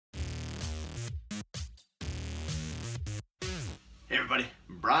everybody,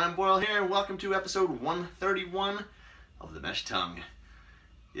 Brian Boyle here. Welcome to episode 131 of The Mesh Tongue.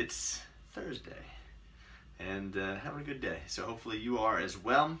 It's Thursday and having a good day, so hopefully you are as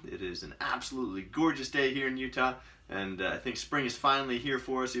well. It is an absolutely gorgeous day here in Utah, and I think spring is finally here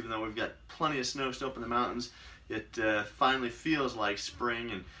for us. Even though we've got plenty of snow still up in the mountains, it finally feels like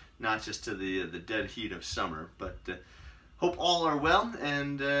spring and not just to the dead heat of summer. But hope all are well,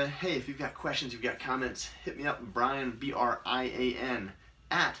 and hey, if you've got questions, you've got comments, hit me up, Brian, B-R-I-A-N,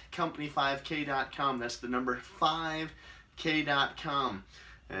 at company5k.com. That's the number 5k.com,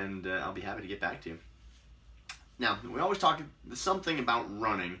 and I'll be happy to get back to you. Now, we always talk something about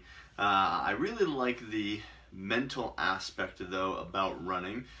running. I really like the mental aspect, though, about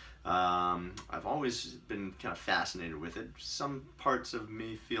running. I've always been kind of fascinated with it. Some parts of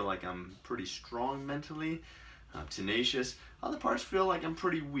me feel like I'm pretty strong mentally, tenacious. Other parts feel like I'm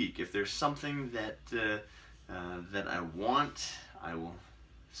pretty weak. If there's something that that I want, I will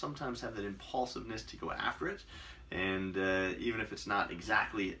sometimes have that impulsiveness to go after it. And even if it's not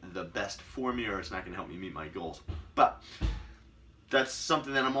exactly the best for me, or it's not going to help me meet my goals. But that's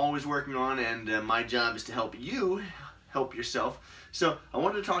something that I'm always working on, and my job is to help you help yourself. So I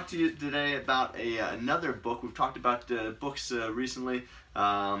wanted to talk to you today about another book. We've talked about books recently.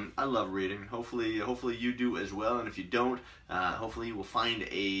 I love reading. Hopefully you do as well. And if you don't, hopefully you will find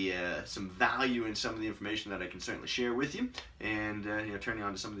some value in some of the information that I can certainly share with you. And turn you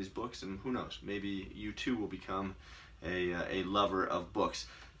on to some of these books, and who knows, maybe you too will become a lover of books.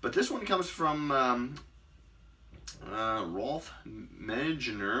 But this one comes from Rolf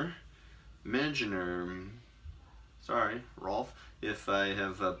Magener. Sorry, Rolf. If I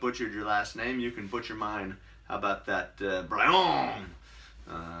have butchered your last name, you can butcher mine. How about that? Brian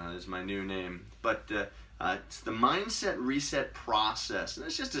is my new name. But it's the Mindset Reset Process. And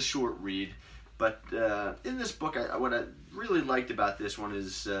it's just a short read. But in this book, what I really liked about this one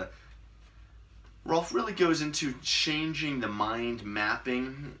is Rolf really goes into changing the mind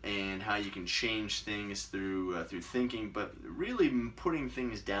mapping and how you can change things through thinking, but really putting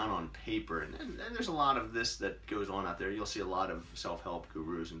things down on paper. And there's a lot of this that goes on out there. You'll see a lot of self-help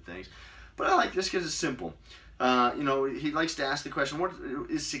gurus and things. But I like this because it's simple. He likes to ask the question, what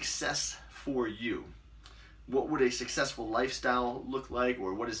is success for you? What would a successful lifestyle look like,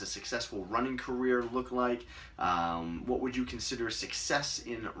 or what does a successful running career look like? What would you consider success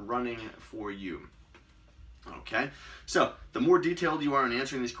in running for you? Okay, so the more detailed you are in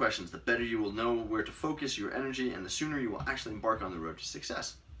answering these questions, the better you will know where to focus your energy, and the sooner you will actually embark on the road to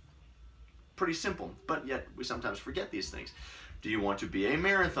success. Pretty simple, but yet we sometimes forget these things. Do you want to be a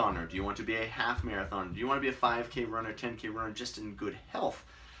marathoner? Do you want to be a half marathoner? Do you want to be a 5K runner, 10K runner, just in good health?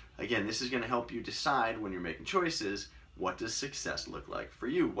 Again, this is going to help you decide when you're making choices, what does success look like for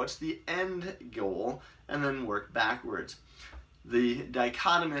you? What's the end goal? And then work backwards. The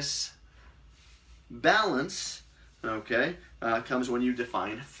dichotomous balance, okay, comes when you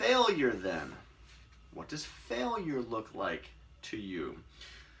define failure then. What does failure look like to you?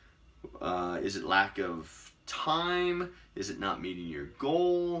 Is it lack of time? Is it not meeting your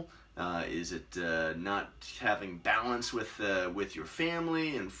goal? Is it not having balance with your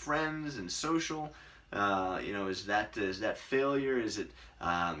family and friends and social? Is that failure? Is it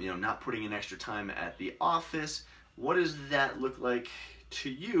not putting in extra time at the office? What does that look like to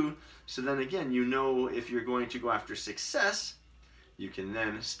you? So then again, if you're going to go after success, you can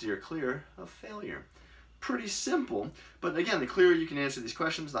then steer clear of failure. Pretty simple, but again, the clearer you can answer these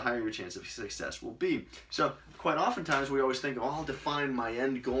questions, the higher your chance of success will be. So quite oftentimes we always think, oh, I'll define my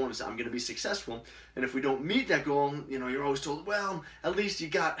end goal and I'm going to be successful. And if we don't meet that goal, you're always told, well, at least you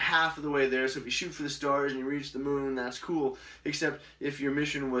got half of the way there. So if you shoot for the stars and you reach the moon, that's cool. Except if your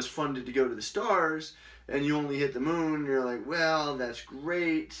mission was funded to go to the stars and you only hit the moon, you're like, well, that's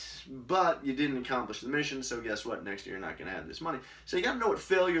great, but you didn't accomplish the mission, so guess what? Next year you're not going to have this money. So you got to know what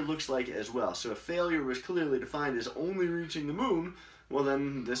failure looks like as well. So if failure was clearly defined as only reaching the moon, well,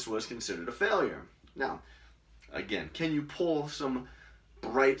 then this was considered a failure. Now, again, can you pull some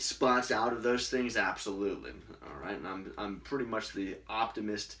bright spots out of those things? Absolutely. All right, and I'm pretty much the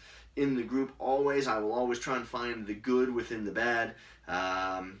optimist in the group always. I will always try and find the good within the bad,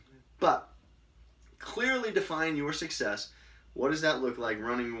 but clearly define your success. What does that look like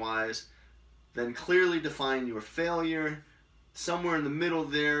running wise? Then clearly define your failure. Somewhere in the middle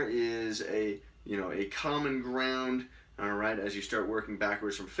there is a common ground. All right, as you start working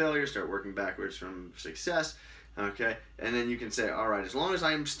backwards from failure, start working backwards from success. Okay, and then you can say, all right, as long as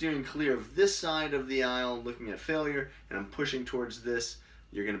I'm steering clear of this side of the aisle, looking at failure, and I'm pushing towards this,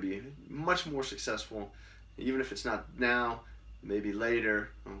 you're going to be much more successful, even if it's not now, maybe later.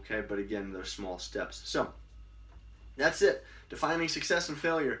 Okay, but again, those small steps. So That's it. Defining success and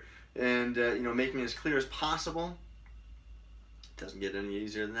failure, and making it as clear as possible. Doesn't get any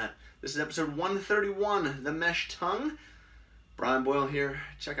easier than that. This is episode 131, The Mesh Tongue. Brian Boyle here.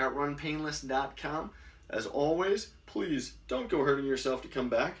 Check out runpainless.com. As always, please don't go hurting yourself to come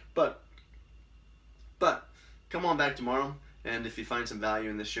back, but come on back tomorrow, and if you find some value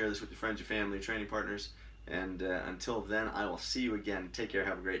in this, share this with your friends, your family, your training partners, and until then, I will see you again. Take care.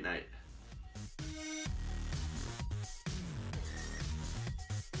 Have a great night.